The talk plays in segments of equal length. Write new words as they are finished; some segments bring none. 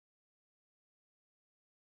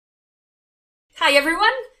Hi everyone,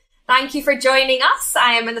 thank you for joining us.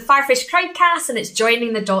 I am in the Firefish Crowdcast and it's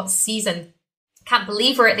joining the Dots season. Can't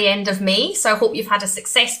believe we're at the end of May, so I hope you've had a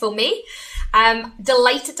successful May.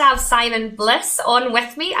 Delighted to have Simon Bliss on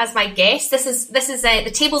with me as my guest. This is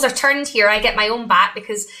the tables are turned here. I get my own back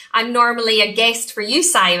because I'm normally a guest for you,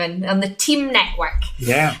 Simon, on the Team Network.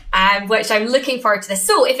 Yeah. Which I'm looking forward to this.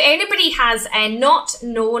 So if anybody has not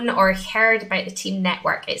known or heard about the Team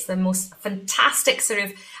Network, it's the most fantastic sort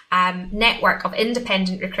of network of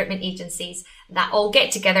independent recruitment agencies that all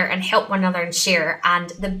get together and help one another and share. And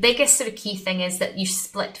the biggest sort of key thing is that you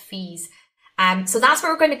split fees. So that's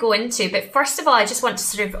what we're going to go into. But first of all, I just want to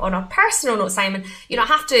sort of, on a personal note, Simon, I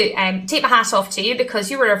have to take my hat off to you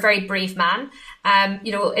because you were a very brave man.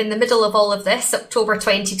 In the middle of all of this, October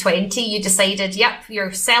 2020, you decided, yep,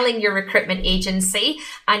 you're selling your recruitment agency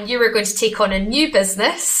and you were going to take on a new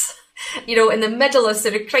business, in the middle of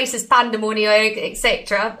sort of crisis, pandemonium,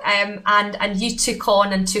 etc. And you took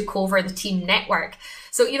on and took over the Team Network.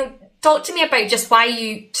 So, talk to me about just why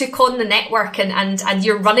you took on the network and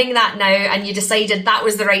you're running that now and you decided that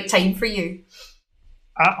was the right time for you.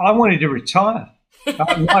 I wanted to retire.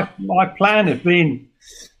 My plan had been,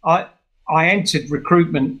 I entered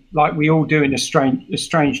recruitment like we all do in a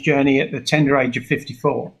strange journey at the tender age of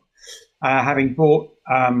 54, having bought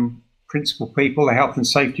Principal People, a health and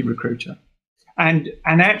safety recruiter. And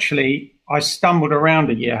actually, I stumbled around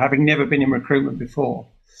a year, having never been in recruitment before.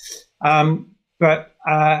 The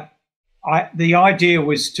idea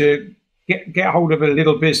was to get hold of a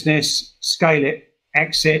little business, scale it,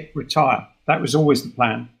 exit, retire. That was always the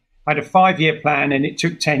plan. I had a 5-year plan and it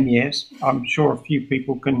took 10 years. I'm sure a few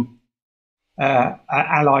people can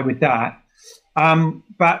ally with that.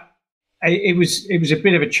 But it was a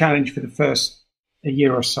bit of a challenge for the first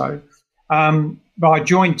year or so. But I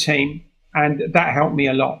joined Team and that helped me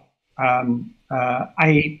a lot.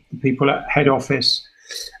 The people at head office,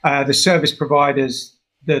 the service providers,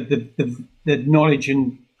 the knowledge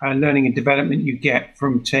and learning and development you get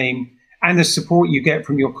from Team and the support you get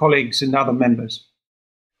from your colleagues and other members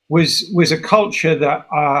was a culture that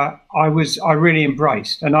I really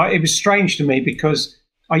embraced. And it was strange to me because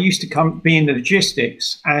I used to be in the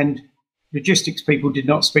logistics and logistics people did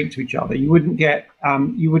not speak to each other. You wouldn't get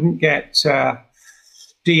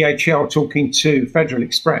DHL talking to Federal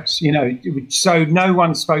Express, so no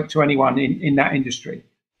one spoke to anyone in that industry.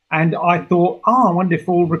 And I thought, I wonder if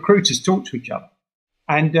all recruiters talk to each other.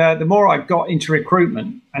 And the more I got into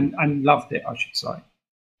recruitment and loved it, I should say,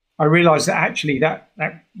 I realized that actually that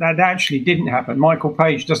actually didn't happen. Michael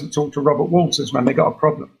Page doesn't talk to Robert Walters when they got a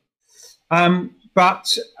problem.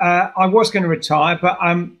 But I was going to retire, but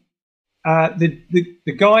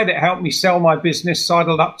the guy that helped me sell my business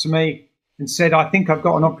sidled up to me and said, I think I've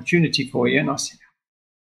got an opportunity for you. And I said,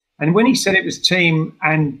 and when he said it was Team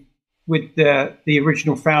and with the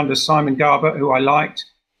original founder, Simon Garbutt, who I liked,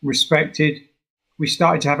 respected, we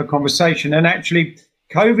started to have a conversation. And actually,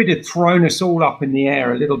 COVID had thrown us all up in the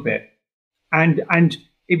air a little bit. And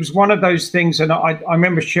it was one of those things, and I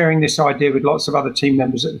remember sharing this idea with lots of other team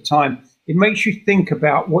members at the time. It makes you think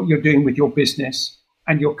about what you're doing with your business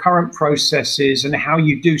and your current processes and how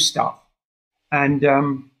you do stuff. And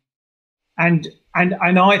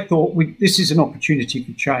I thought this is an opportunity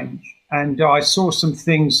for change. And I saw some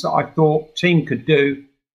things that I thought Team could do.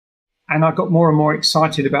 And I got more and more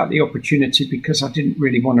excited about the opportunity because I didn't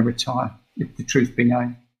really want to retire, if the truth be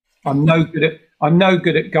known. I'm no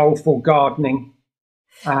good at golf or gardening.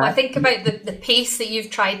 I think about the pace that you've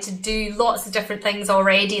tried to do lots of different things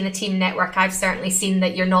already in the Team Network. I've certainly seen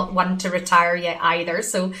that you're not one to retire yet either.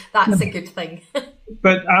 So that's a good thing.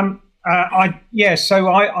 But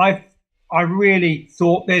I really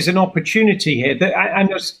thought there's an opportunity here. And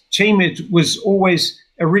this Team was always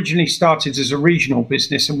originally started as a regional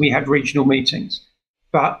business, and we had regional meetings.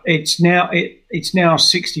 But it's now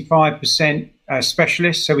 65%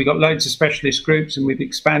 specialists. So we got loads of specialist groups, and we've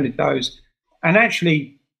expanded those. And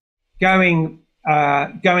actually, going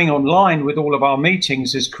online with all of our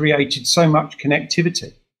meetings has created so much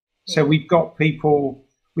connectivity. So we've got people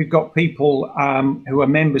who are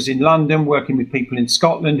members in London working with people in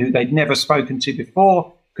Scotland who they'd never spoken to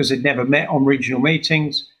before because they'd never met on regional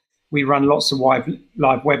meetings. We run lots of live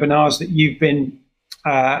webinars that you've been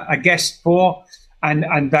a guest for,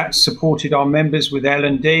 and that supported our members with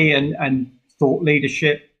L&D and thought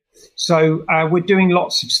leadership. So we're doing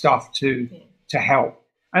lots of stuff to help,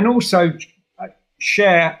 and also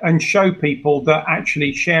share and show people that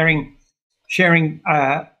actually sharing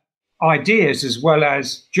ideas as well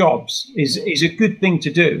as jobs is a good thing to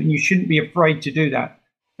do, and you shouldn't be afraid to do that.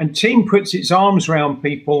 And Team puts its arms around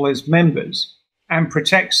people as members and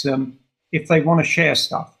protects them if they want to share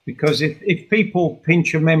stuff, because if people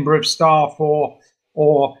pinch a member of staff or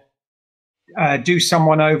do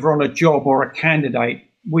someone over on a job or a candidate,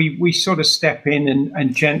 we sort of step in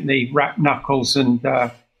and gently wrap knuckles and.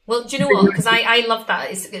 Well, do you know what? Because I love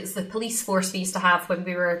that. It's the police force we used to have when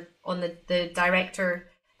we were on the director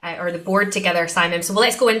or the board together, Simon. So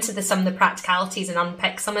let's go into some of the practicalities and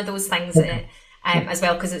unpick some of those things as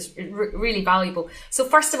well, because it's really valuable. So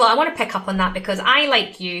first of all, I want to pick up on that because I,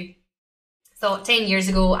 like you, thought 10 years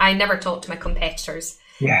ago I never talked to my competitors.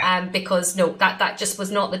 Yeah. Because no, that just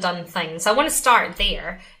was not the done thing. So I want to start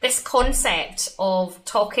there. This concept of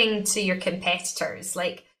talking to your competitors,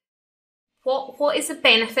 like what is the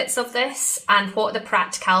benefits of this and what are the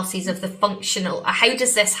practicalities of the functional? How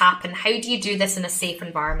does this happen? How do you do this in a safe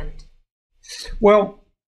environment? Well,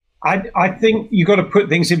 I think you've got to put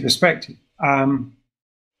things in perspective.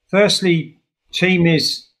 Firstly, team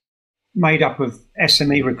is made up of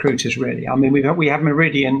SME recruiters, really. I mean, we have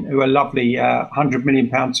Meridian, who are lovely, £100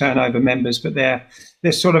 million turnover members, but they're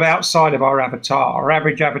sort of outside of our avatar. Our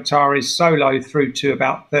average avatar is solo through to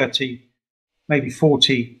about 30, maybe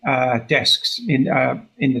 40 desks in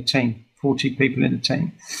the team, 40 people in the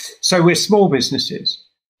team. So we're small businesses.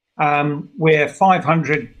 We're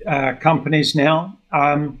 500 companies now,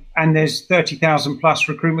 and there's 30,000 plus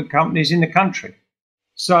recruitment companies in the country.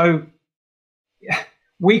 So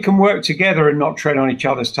we can work together and not tread on each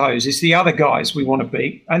other's toes. It's the other guys we want to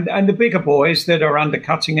beat. And the bigger boys that are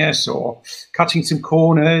undercutting us or cutting some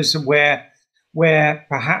corners where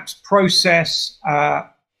perhaps process,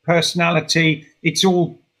 personality, it's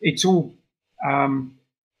all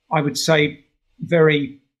I would say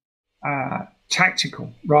very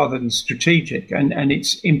tactical rather than strategic, and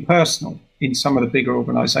it's impersonal in some of the bigger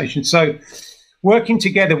organizations. So working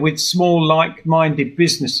together with small like-minded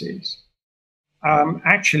businesses,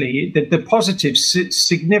 actually, the positives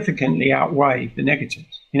significantly outweigh the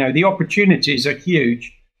negatives. You know, the opportunities are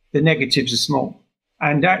huge, the negatives are small.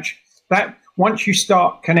 And that once you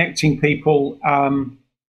start connecting people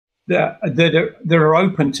that are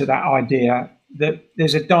open to that idea, that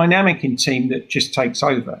there's a dynamic in team that just takes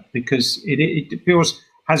over, because it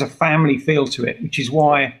has a family feel to it, which is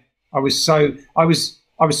why I was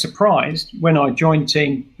surprised when I joined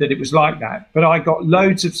team that it was like that. But I got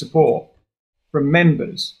loads of support from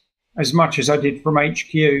members as much as I did from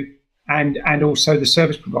HQ and also the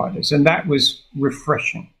service providers. And that was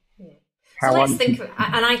refreshing. Yeah. So let's think,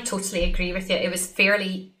 and I totally agree with you. It was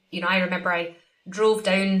fairly, I remember I drove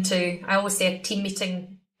down to, I always say a team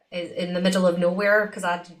meeting in the middle of nowhere, because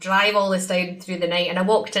I had to drive all this down through the night. And I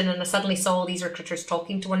walked in and I suddenly saw all these recruiters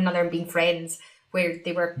talking to one another and being friends, where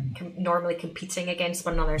they were normally competing against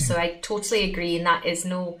one another. So I totally agree. And that is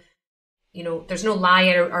there's no lie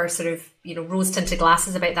or sort of, rose-tinted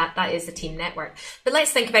glasses about that. That is the team network. But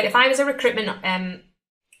let's think about if I was a recruitment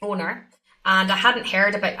owner and I hadn't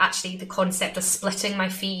heard about actually the concept of splitting my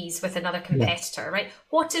fees with another competitor, right?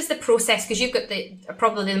 What is the process? Because you've got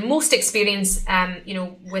probably the most experience, out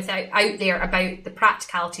there about the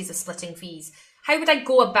practicalities of splitting fees. How would I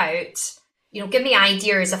go about, give me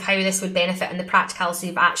ideas of how this would benefit and the practicality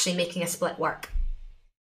of actually making a split work?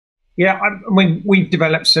 Yeah, we've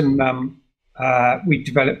developed some. We've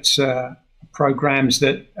developed programs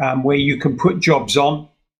that where you can put jobs on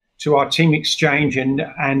to our team exchange,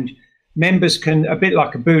 and members can, a bit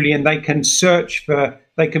like a Boolean, they can search for.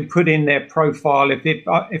 They can put in their profile.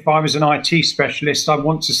 If I was an IT specialist, I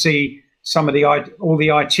want to see some of all the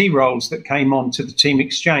IT roles that came on to the team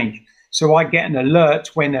exchange. So I get an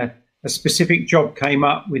alert when a specific job came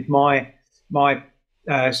up with my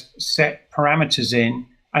set parameters in.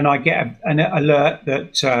 And I get an alert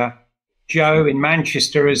that Joe in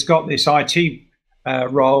Manchester has got this IT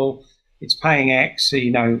role. It's paying X,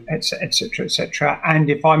 et cetera, et cetera. And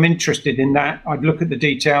if I'm interested in that, I'd look at the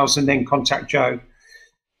details and then contact Joe.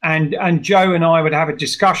 And Joe and I would have a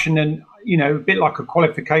discussion, and a bit like a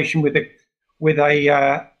qualification with a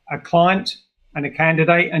client and a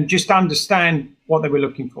candidate, and just understand what they were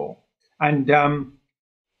looking for. And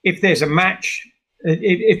if there's a match.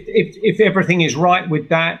 If everything is right with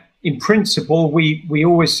that, in principle, we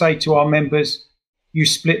always say to our members, you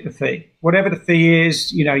split the fee. Whatever the fee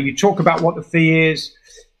is, you talk about what the fee is,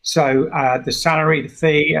 so the salary, the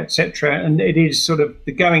fee, etc. And it is sort of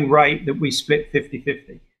the going rate that we split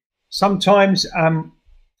 50-50. Sometimes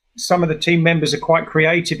some of the team members are quite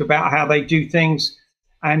creative about how they do things,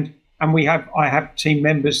 and I have team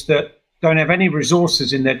members that don't have any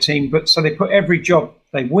resources in their team, but so they put every job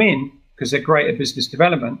they win, because they're great at business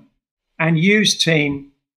development, and use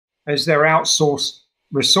team as their outsourced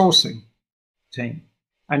resourcing team.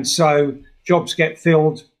 And so jobs get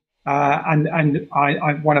filled and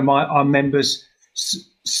one of our members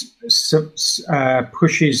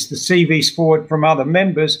pushes the CVs forward from other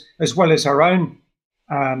members as well as her own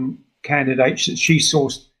candidates that she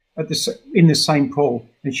sourced in the same pool,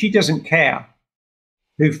 and she doesn't care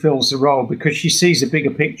who fills the role because she sees a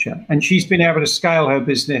bigger picture, and she's been able to scale her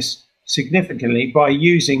business significantly by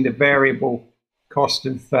using the variable cost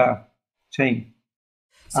of team.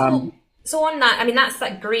 So on that, I mean, that's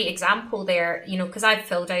that great example there, because I've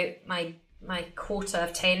filled out my quota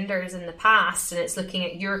of tenders in the past, and it's looking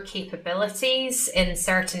at your capabilities in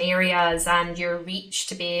certain areas and your reach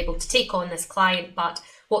to be able to take on this client. But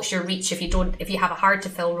what's your reach if you have a hard to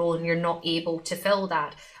fill role and you're not able to fill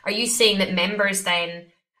that? Are you saying that members then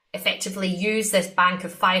effectively use this bank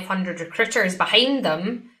of 500 recruiters behind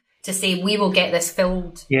them to say, we will get this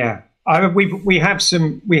filled? Yeah. We have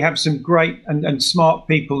some great and smart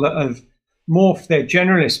people that have morphed their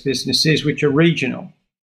generalist businesses, which are regional,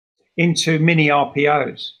 into mini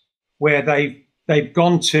RPOs, where they've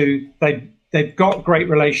got great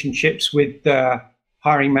relationships with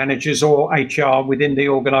hiring managers or HR within the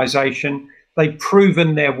organization. They've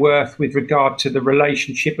proven their worth with regard to the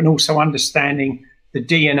relationship and also understanding the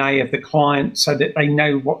DNA of the client so that they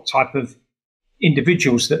know what type of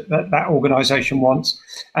individuals that organization wants.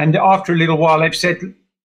 And after a little while, they've said,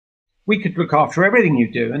 we could look after everything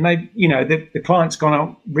you do. And the client's gone,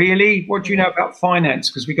 oh, really? What do you know about finance?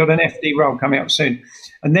 Because we got an FD role coming up soon.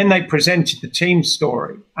 And then they presented the team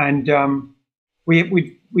story. And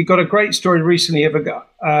we got a great story recently of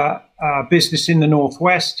a business in the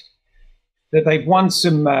Northwest that they've won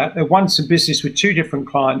some business with two different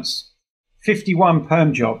clients, 51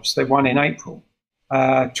 perm jobs they won in April.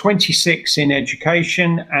 26 in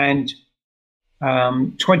education and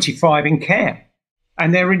 25 in care.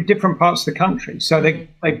 And they're in different parts of the country. So they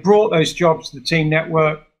brought those jobs to the team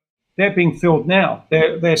network. They're being filled now.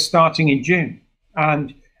 They're starting in June.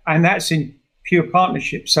 And that's in pure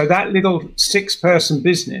partnership. So that little 6-person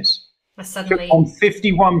business took on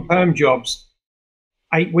 51 perm jobs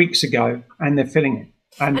 8 weeks ago, and they're filling it.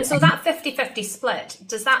 And so that 50-50 split,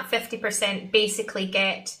 does that 50% basically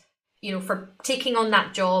get, for taking on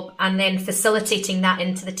that job and then facilitating that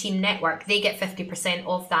into the team network, they get 50%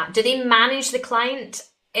 of that? Do they manage the client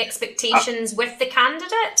expectations with the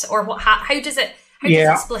candidate, or what? How does it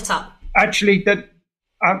split up? Actually,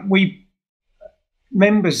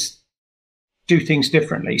 members do things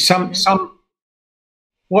differently. Some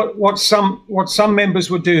members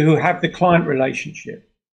will do who have the client relationship,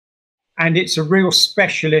 and it's a real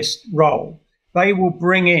specialist role. They will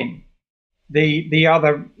bring in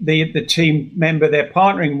the team member they're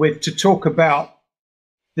partnering with to talk about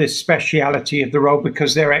the speciality of the role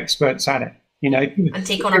because they're experts at it. And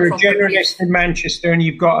take on you're a generalist in Manchester and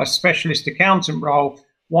you've got a specialist accountant role,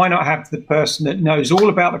 why not have the person that knows all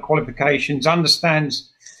about the qualifications,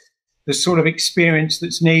 understands the sort of experience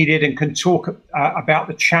that's needed, and can talk about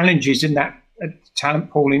the challenges in that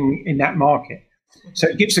talent pool in that market. So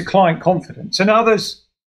it gives the client confidence. And others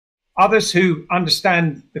who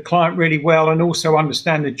understand the client really well and also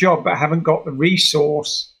understand the job but haven't got the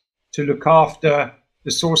resource to look after the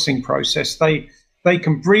sourcing process, they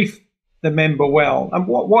can brief the member well. And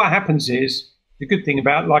what happens is, the good thing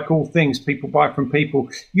about, like all things, people buy from people,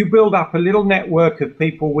 you build up a little network of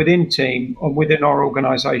people within team or within our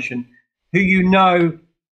organization who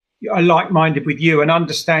are like-minded with you and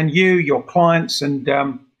understand you, your clients, and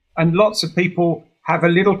lots of people have a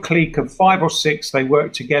little clique of 5 or 6 they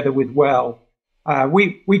work together with well.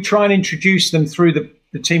 We try and introduce them through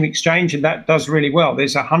the team exchange, and that does really well.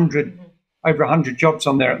 There's over 100 jobs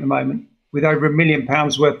on there at the moment, with over £1 million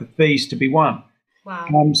worth of fees to be won. Wow.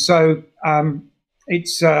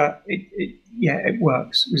 It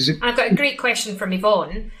works. I've got a great question from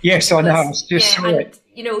Yvonne. Yes, I know. I just saw it.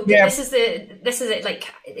 This is it.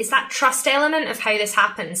 Like, is that trust element of how this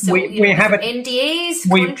happens? So we have NDAs,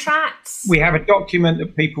 contracts. We have a document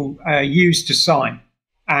that people use to sign,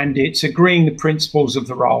 and it's agreeing the principles of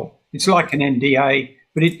the role. It's like an NDA,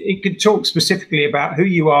 but it could talk specifically about who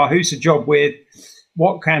you are, who's the job with,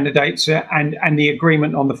 what candidates are, and the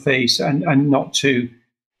agreement on the fees, and not to.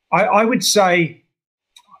 I would say,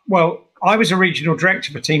 well, I was a regional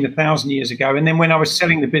director for a team 1,000 years ago, and then when I was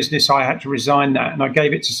selling the business, I had to resign that, and I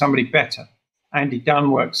gave it to somebody better. Andy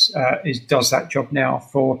Dunn does that job now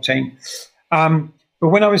for team. But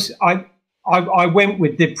when I went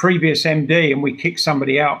with the previous MD, and we kicked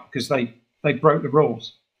somebody out because they broke the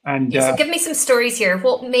rules. And so give me some stories here.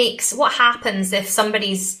 What happens if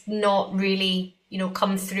somebody's not really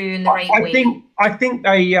come through in the right way? I think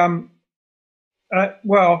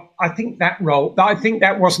Well, I think that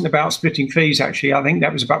wasn't about splitting fees. Actually, I think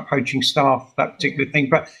that was about poaching staff. That particular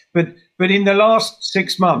thing. But in the last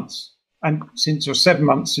 6 months and 7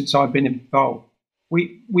 months since I've been involved,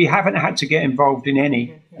 we haven't had to get involved in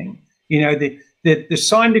anything. You know, the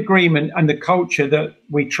signed agreement and the culture that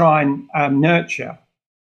we try and nurture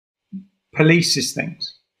polices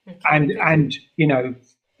things, and you know,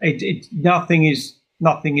 nothing is.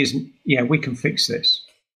 Yeah, we can fix this.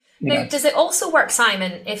 Now, does it also work,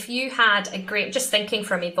 Simon, if you had just thinking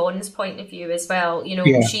from Yvonne's point of view as well, you know,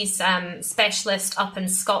 she's specialist up in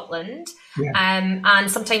Scotland,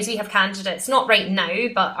 and sometimes we have candidates, not right now,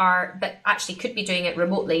 but actually could be doing it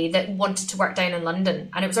remotely, that wanted to work down in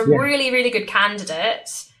London. And it was a really, really good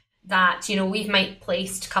candidate that, you know, we've might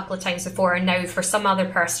placed a couple of times before, and now for some other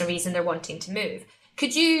personal reason they're wanting to move.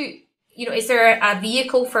 Could you is there a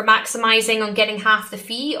vehicle for maximising on getting half the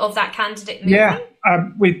fee of that candidate moving? Yeah.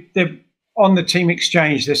 On the team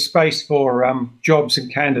exchange, there's space for jobs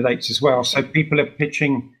and candidates as well. So people are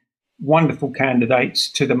pitching wonderful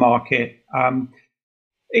candidates to the market.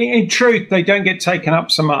 In truth, they don't get taken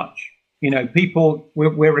up so much. You know,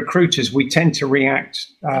 we're recruiters. We tend to react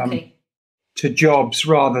to jobs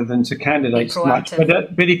rather than to candidates much.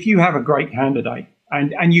 But if you have a great candidate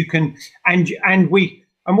and you can and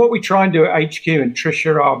what we try and do at HQ, and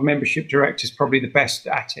Tricia, our membership director, is probably the best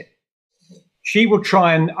at it. She will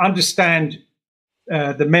try and understand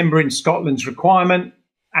the member in Scotland's requirement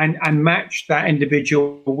and match that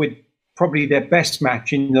individual with probably their best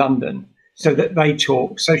match in London, so that they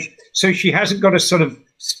talk. So she hasn't got to sort of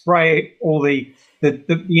spray all the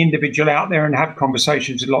individual out there and have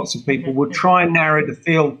conversations with lots of people. We'll try and narrow the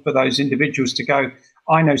field for those individuals to go,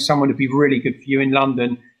 I know someone who'd be really good for you in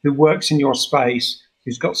London, who works in your space,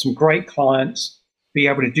 who's got some great clients, be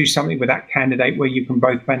able to do something with that candidate where you can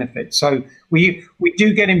both benefit. So we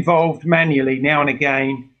do get involved manually now and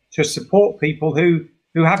again to support people who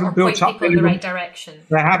haven't built up in the right direction.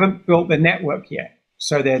 They haven't built the network yet.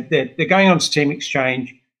 So they're going on to Team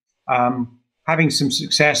Exchange, having some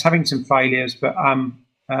success, having some failures, but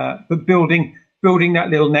building that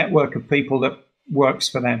little network of people that works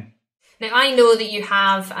for them. Now, I know that you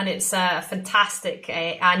have, and it's a fantastic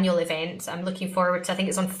annual event. I'm looking forward to, I think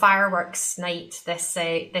it's on Fireworks Night this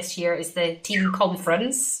year, is the team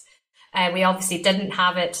conference. We obviously didn't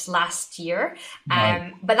have it last year,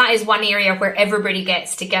 but that is one area where everybody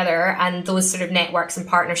gets together, and those sort of networks and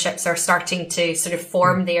partnerships are starting to sort of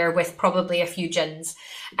form there with probably a few gins.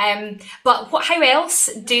 But how else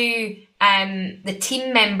do the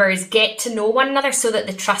team members get to know one another so that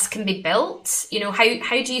the trust can be built? You know,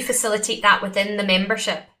 how do you facilitate that within the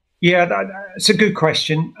membership? Yeah, that's a good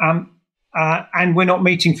question. And we're not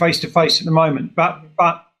meeting face to face at the moment, but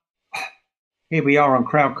here we are on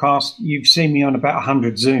Crowdcast. You've seen me on about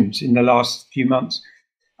 100 Zooms in the last few months.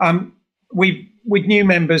 With new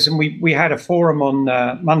members, and we had a forum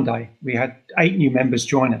on Monday. We had 8 new members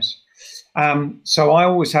join us. So I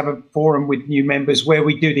always have a forum with new members where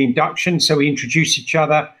we do the induction. So we introduce each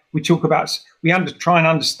other. We talk about, try and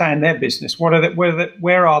understand their business. Where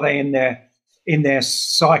are they in their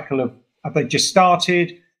cycle of? Have they just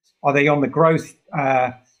started? Are they on the growth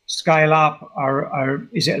scale up? Or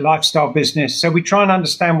is it a lifestyle business? So we try and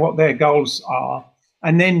understand what their goals are,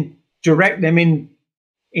 and then direct them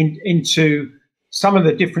into some of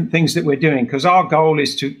the different things that we're doing, because our goal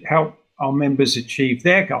is to help our members achieve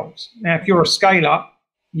their goals. Now, if you're a scale up,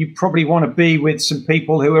 you probably want to be with some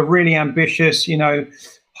people who are really ambitious,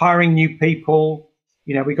 hiring new people.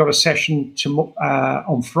 We got a session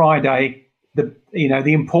on Friday,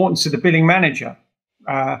 the importance of the billing manager.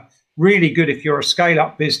 Really good if you're a scale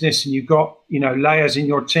up business and you've got, layers in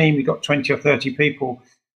your team, you've got 20 or 30 people.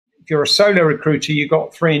 If you're a solo recruiter, you've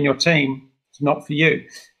got 3 in your team. It's not for you.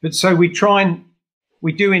 But so we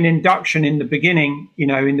do an induction in the beginning,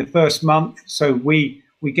 in the first month. So we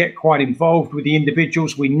get quite involved with the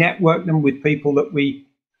individuals. We network them with people that we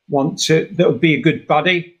want that would be a good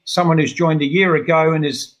buddy. Someone who's joined a year ago and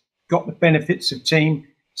has got the benefits of team,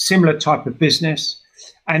 similar type of business.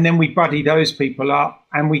 And then we buddy those people up,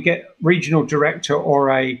 and we get regional director or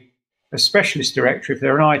a specialist director. If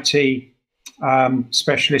they're an IT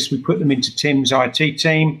specialist, we put them into Tim's IT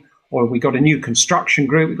team. Or we got a new construction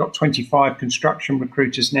group. We've got 25 construction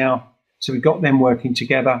recruiters now. So we've got them working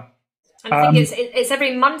together. And I think it's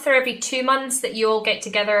every month or every 2 months that you all get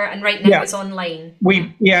together, and right now it's online.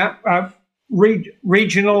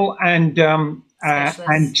 Regional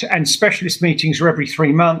and specialist meetings are every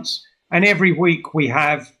 3 months. And every week we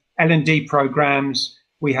have L&D programs.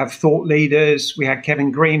 We have thought leaders. We had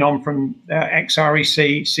Kevin Green on from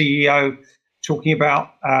ex-REC CEO talking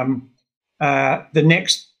about the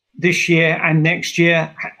next this year and next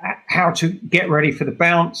year, how to get ready for the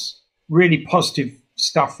bounce. Really positive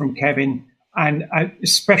stuff from Kevin, and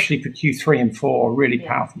especially for Q3 and 4, really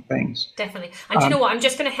powerful things. Definitely. And do you know what? I'm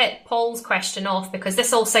just going to hit Paul's question off, because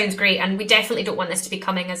this all sounds great, and we definitely don't want this to be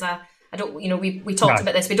coming as a, I don't, you know, we talked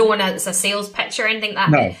about this. We don't want it as a sales pitch or anything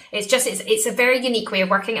like that. No. It's just, it's a very unique way of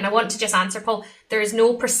working. And I want to just answer, Paul, there is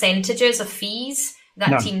no percentages of fees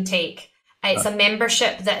that team take. It's a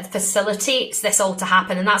membership that facilitates this all to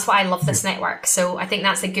happen. And that's why I love this network. So I think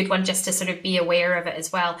that's a good one, just to sort of be aware of it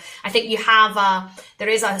as well. I think you have there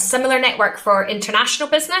is a similar network for international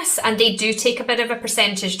business, and they do take a bit of a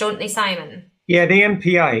percentage, don't they, Simon? Yeah, the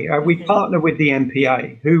MPA. We partner with the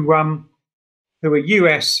MPA, who are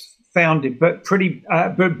US founded, but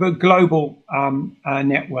but global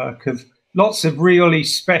network of lots of really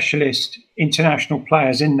specialist international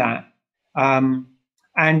players in that.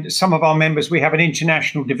 And some of our members, we have an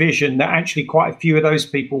international division that actually quite a few of those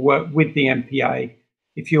people work with the MPA.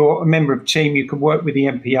 If you're a member of team, you can work with the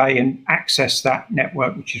MPA and access that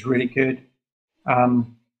network, which is really good.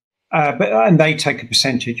 And they take a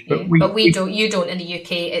percentage, but we don't. You don't in the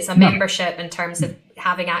UK. It's a membership in terms of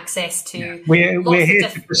having access to. Yeah. We're here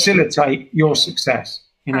to facilitate your success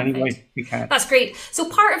in any way we can. That's great. So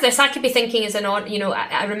part of this, I could be thinking as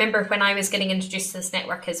I remember when I was getting introduced to this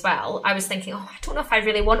network as well, I was thinking, I don't know if I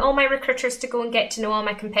really want all my recruiters to go and get to know all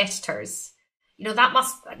my competitors. You know, that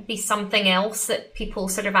must be something else that people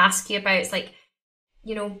sort of ask you about. It's like,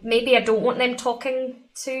 you know, maybe I don't want them talking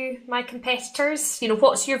to my competitors. You know,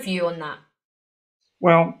 what's your view on that?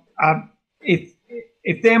 Well,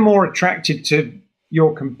 if they're more attracted to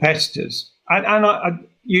your competitors,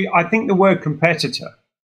 I think the word competitor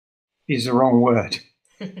is the wrong word,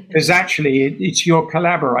 because actually it's your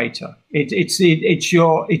collaborator. It's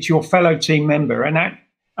your fellow team member,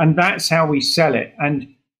 and that's how we sell it.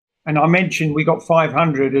 And I mentioned we got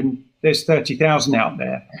 500 and there's 30,000 out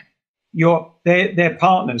there. They're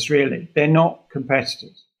partners, really. They're not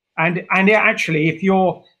competitors. And actually, if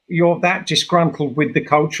you're that disgruntled with the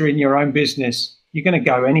culture in your own business, you're going to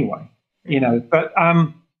go anyway. You know. But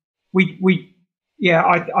I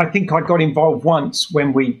think I got involved once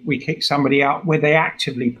when we kicked somebody out where they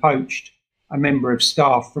actively poached a member of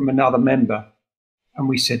staff from another member, and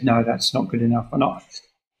we said no, that's not good enough.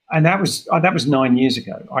 And that was 9 years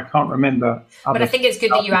ago. I can't remember. But I think it's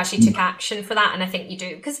good that you actually took action for that, and I think you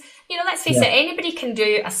do, because let's face it, anybody can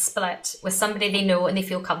do a split with somebody they know and they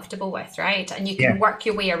feel comfortable with, right? And you can work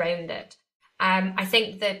your way around it. I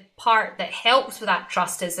think the part that helps with that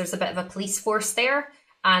trust is there's a bit of a police force there.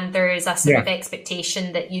 And there is a sort of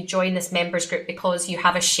expectation that you join this members group because you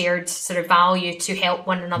have a shared sort of value to help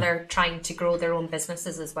one another trying to grow their own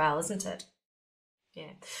businesses as well, isn't it?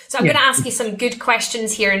 Yeah. So I'm going to ask you some good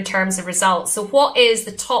questions here in terms of results. So what is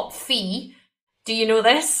the top fee? Do you know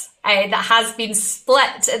this? That has been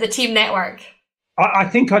split in the team network? I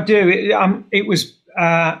think I do. It was,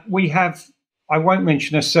 we have, I won't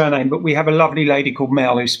mention her surname, but we have a lovely lady called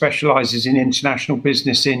Mel who specialises in international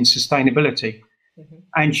business in sustainability.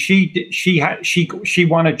 And she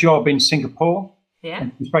won a job in Singapore. Yeah,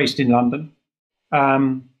 she's based in London,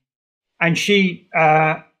 and she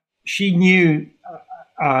knew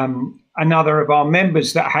another of our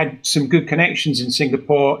members that had some good connections in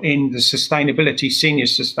Singapore in the senior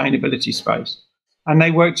sustainability space, and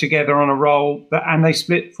they worked together on a role and they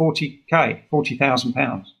split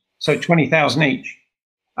 £40,000, so 20,000 each.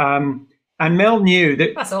 And Mel knew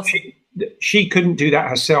that that's awesome. She couldn't do that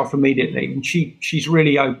herself immediately, and she's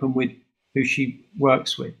really open with who she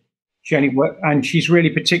works with. And she's really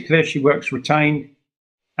particular. She works retained,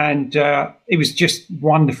 and it was just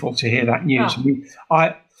wonderful to hear that news.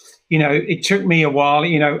 Oh. It took me a while.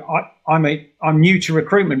 I'm new to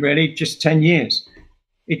recruitment, really, just 10 years.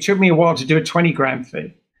 It took me a while to do a 20 grand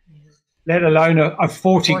fee, let alone a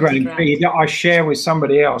 40 grand fee that I share with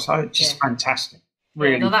somebody else. Just fantastic.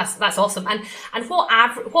 Really. Yeah, no, that's awesome. And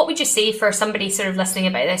what would you say for somebody sort of listening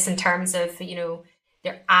about this in terms of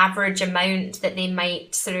their average amount that they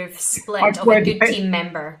might sort of split of a good team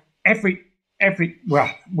member? The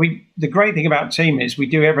great thing about team is we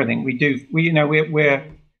do everything.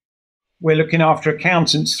 We're looking after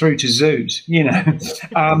accountants through to zoos.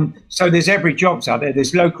 So there's every jobs out there.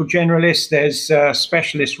 There's local generalists. There's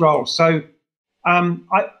specialist roles. So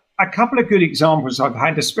a couple of good examples I've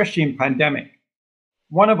had, especially in pandemic.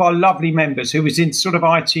 One of our lovely members who was in sort of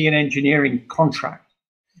IT and engineering contract,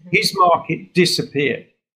 his market disappeared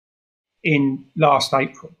in last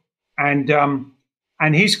April. And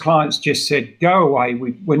his clients just said, go away.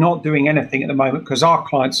 We're not doing anything at the moment because our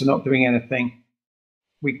clients are not doing anything.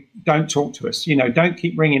 Don't talk to us, don't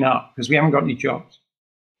keep ringing up because we haven't got any jobs.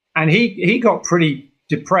 And he got pretty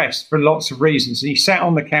depressed for lots of reasons. And he sat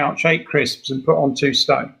on the couch, ate crisps, and put on 2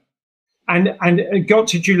 stone. And it got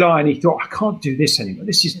to July, and he thought, I can't do this anymore.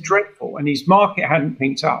 This is dreadful. And his market hadn't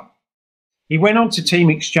picked up. He went on to Team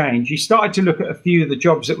Exchange. He started to look at a few of the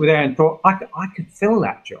jobs that were there and thought, I could fill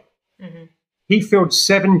that job. Mm-hmm. He filled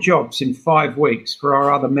 7 jobs in 5 weeks for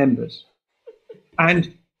our other members.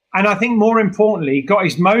 And I think more importantly, he got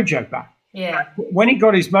his mojo back. Yeah. When he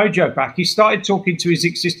got his mojo back, he started talking to his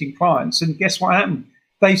existing clients. And guess what happened?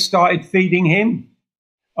 They started feeding him.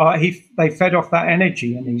 They fed off that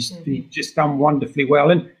energy, and he's just done wonderfully well.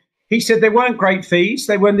 And he said they weren't great fees.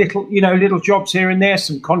 They were little jobs here and there,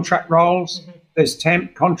 some contract roles. Mm-hmm. There's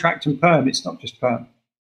temp, contract, and perm. It's not just perm.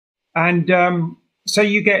 And so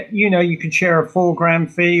you get, you can share a $4,000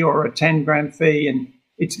 fee or a $10,000 fee, and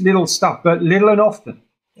it's little stuff, but little and often.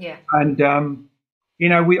 Yeah. And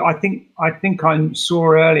I think I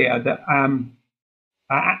saw earlier that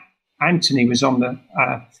Anthony was on the.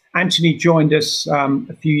 Anthony joined us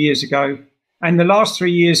a few years ago, and the last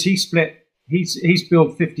 3 years he's billed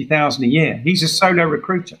 $50,000 a year. He's a solo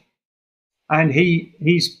recruiter, and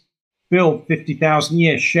he's billed $50,000 a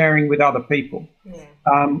year sharing with other people. Yeah.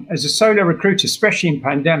 As a solo recruiter, especially in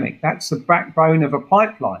pandemic, that's the backbone of a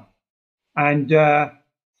pipeline, and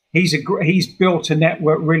he's built a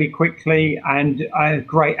network really quickly and a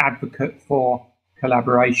great advocate for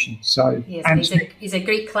collaboration. So yes, he's a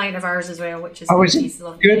great client of ours as well, which is he's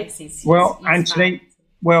good. Yes, he's Anthony,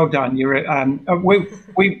 well done. You're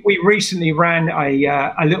we recently ran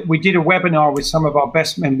we did a webinar with some of our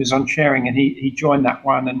best members on sharing, and he joined that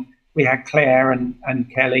one, and we had Claire and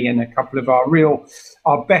Kelly and a couple of our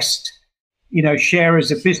best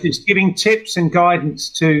sharers of business, giving tips and guidance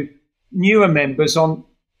to newer members on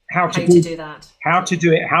how to do that, how to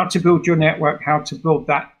do it, how to build your network, how to build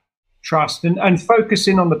that trust, and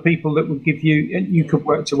focusing on the people that would give you could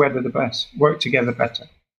work together better.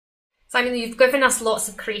 Simon, you've given us lots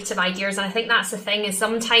of creative ideas, and I think that's the thing, is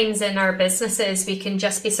sometimes in our businesses we can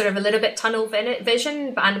just be sort of a little bit tunnel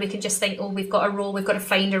vision, and we can just think, oh, we've got a role, we've got to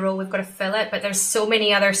find a role, we've got to fill it. But there's so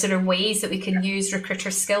many other sort of ways that we can use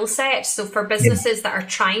recruiter skill set. So for businesses that are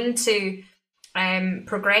trying to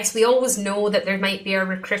progress, we always know that there might be a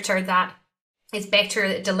recruiter that is better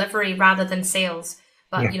at delivery rather than sales.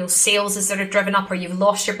 But, sales is sort of driven up, or you've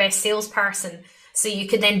lost your best salesperson. So you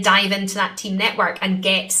can then dive into that team network and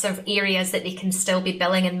get sort of areas that they can still be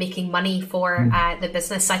billing and making money for the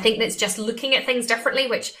business. So I think that's just looking at things differently,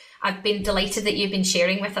 which I've been delighted that you've been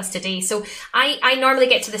sharing with us today. So I normally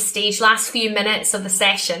get to the stage, last few minutes of the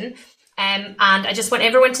session, and I just want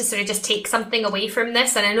everyone to sort of just take something away from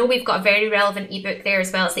this. And I know we've got a very relevant ebook there,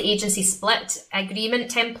 as well as the agency split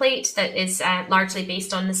agreement template that is largely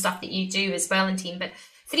based on the stuff that you do as well in team. But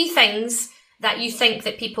 3 things that you think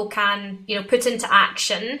that people can, put into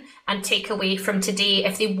action and take away from today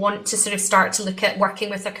if they want to sort of start to look at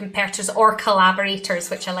working with their competitors or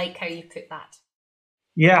collaborators, which I like how you put that.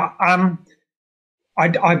 Yeah,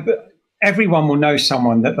 everyone will know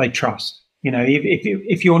someone that they trust.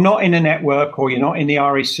 If you're not in a network, or you're not in the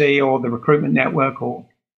REC or the recruitment network or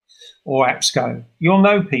AppSco, you'll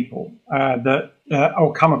know people that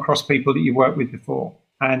or come across people that you worked with before,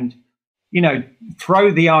 and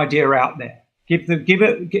throw the idea out there.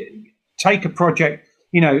 Take a project.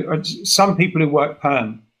 Some people who work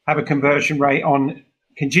perm have a conversion rate on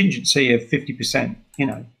contingency of 50%.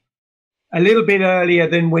 A little bit earlier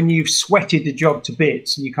than when you've sweated the job to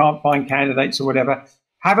bits and you can't find candidates or whatever.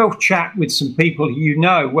 Have a chat with some people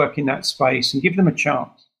who work in that space and give them a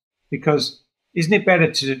chance, because isn't it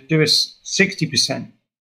better to do a 60%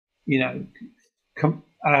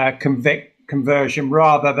 conversion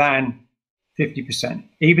rather than 50%,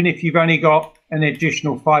 even if you've only got an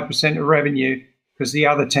additional 5% of revenue because the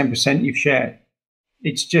other 10% you've shared?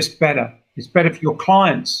 It's just better. It's better for your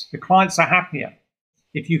clients. The clients are happier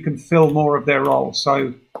if you can fill more of their roles.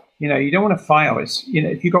 So, you don't want to fail. It's,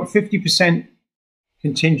 if you've got 50%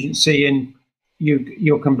 contingency and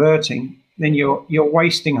you're converting, then you're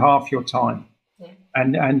wasting half your time. Yeah.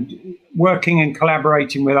 And working and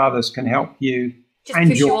collaborating with others can help you. Just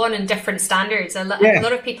push you on in different standards. A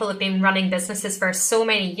lot of people have been running businesses for so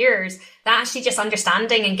many years that actually just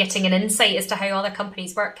understanding and getting an insight as to how other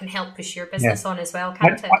companies work can help push your business on as well,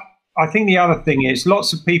 can't it? I think the other thing is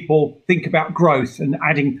lots of people think about growth and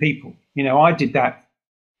adding people. I did that.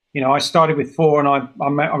 I started with 4 and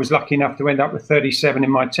I was lucky enough to end up with 37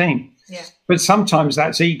 in my team. Yeah. But sometimes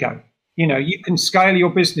that's ego. You can scale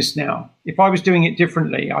your business now. If I was doing it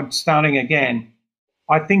differently, starting again,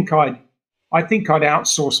 I think I'd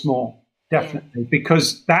outsource more, definitely,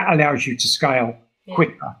 because that allows you to scale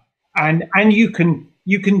quicker. And you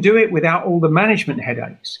can do it without all the management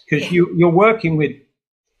headaches, because you're working with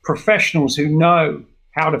professionals who know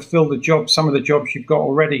how to fill the job, some of the jobs you've got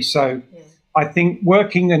already. So I think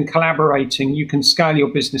working and collaborating, you can scale your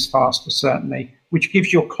business faster, certainly, which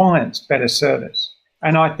gives your clients better service.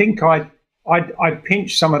 And I think I'd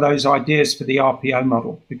pinch some of those ideas for the RPO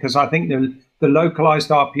model, because I think the localized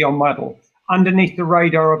RPO model, underneath the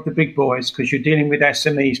radar of the big boys, because you're dealing with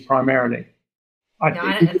SMEs primarily,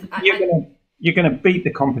 you're going to beat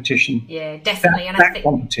the competition. Yeah, definitely. And I think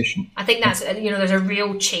competition. I think that's, there's a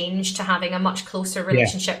real change to having a much closer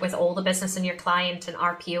relationship with all the business and your client and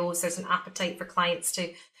RPOs. There's an appetite for clients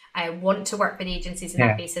to want to work with agencies on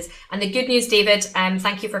that basis. And the good news, David,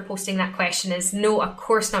 thank you for posting that question, is no, of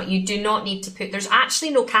course not. You do not need to put, there's actually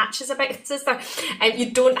no catches about this, is there?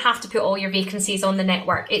 You don't have to put all your vacancies on the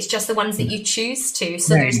network. It's just the ones that you choose to.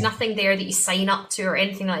 So there's nothing there that you sign up to or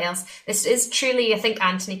anything like else. This is truly, I think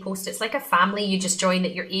Anthony posted, it's like a family you just join,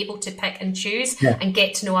 that you're able to pick and choose and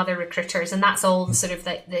get to know other recruiters. And that's all the sort of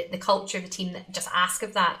the culture of the team that just ask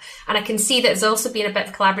of that. And I can see that there's also been a bit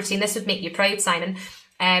of collaborating. This would make you proud, Simon.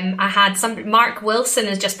 I had Mark Wilson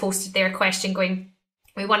has just posted their question going,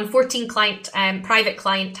 we won 14 private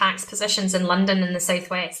client tax positions in London in the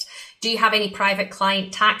Southwest. Do you have any private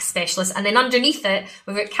client tax specialists? And then underneath it,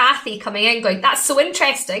 we've got Kathy coming in going, that's so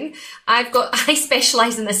interesting. I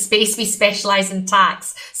specialise in this space. We specialise in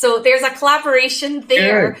tax. So there's a collaboration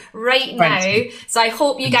there right now. So I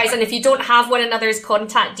hope you guys, and if you don't have one another's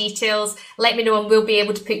contact details, let me know and we'll be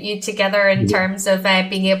able to put you together in terms of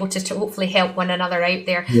being able to hopefully help one another out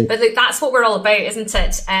there. But look, that's what we're all about, isn't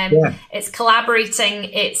it? It's collaborating,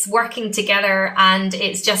 it's working together, and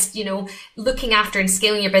it's just, looking after and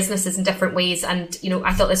scaling your businesses in different ways. And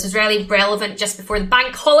I thought this was really relevant just before the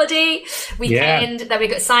bank holiday weekend that we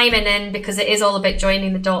got Simon in, because it is all about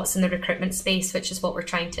joining the dots in the recruitment space, which is what we're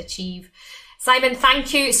trying to achieve. Simon,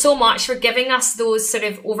 thank you so much for giving us those sort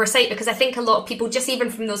of oversight, because I think a lot of people, just even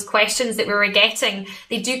from those questions that we were getting,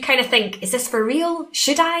 they do kind of think, is this for real?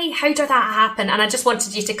 Should I? How did that happen? And I just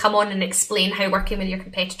wanted you to come on and explain how working with your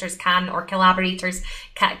competitors or collaborators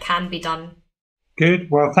can be done.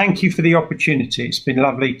 Good. Well, thank you for the opportunity. It's been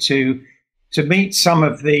lovely to meet some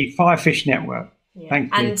of the Firefish network.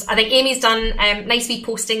 Thank you. And I think Amy's done nice wee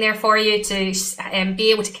posting there for you to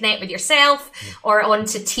be able to connect with yourself or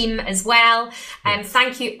onto team as well.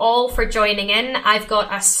 Thank you all for joining in. I've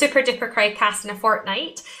got a super duper crowdcast in a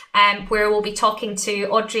fortnight where we'll be talking to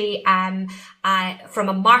Audrey from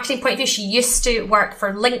a marketing point of view. She used to work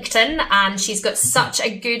for LinkedIn, and she's got such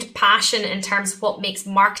a good passion in terms of what makes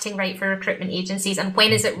marketing right for recruitment agencies and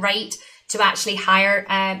when is it right to actually hire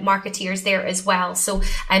marketeers there as well. So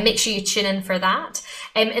make sure you tune in for that.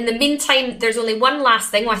 In the meantime, there's only one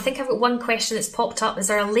last thing. Well, I think I've got one question that's popped up. Is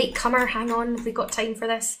there a late comer? Hang on, have we got time for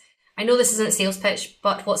this? I know this isn't a sales pitch,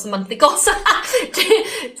 but what's the monthly cost?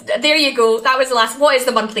 There you go. That was the last. What is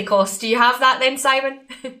the monthly cost? Do you have that then, Simon?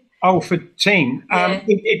 Oh, for team.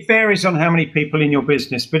 It varies on how many people in your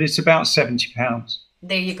business, but it's about £70.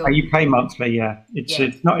 There you go. You pay monthly,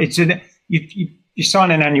 You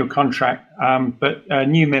sign an annual contract, but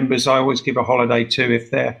new members I always give a holiday to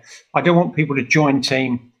if I don't want people to join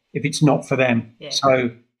team if it's not for them.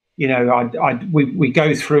 So, we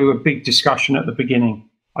go through a big discussion at the beginning.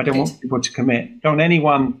 I don't want people to commit. Don't want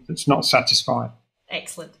anyone that's not satisfied.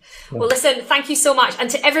 Excellent. Well, listen, thank you so much. And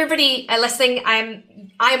to everybody listening, I'm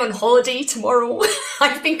on holiday tomorrow.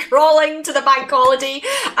 I've been crawling to the bank holiday.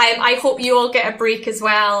 I hope you all get a break as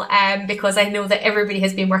well, because I know that everybody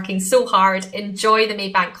has been working so hard. Enjoy the May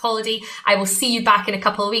bank holiday. I will see you back in a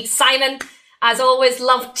couple of weeks. Simon, as always,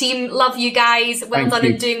 love team, love you guys. Well done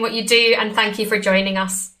in doing what you do. And thank you for joining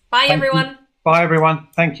us. Bye, everyone. Bye, everyone.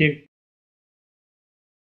 Thank you.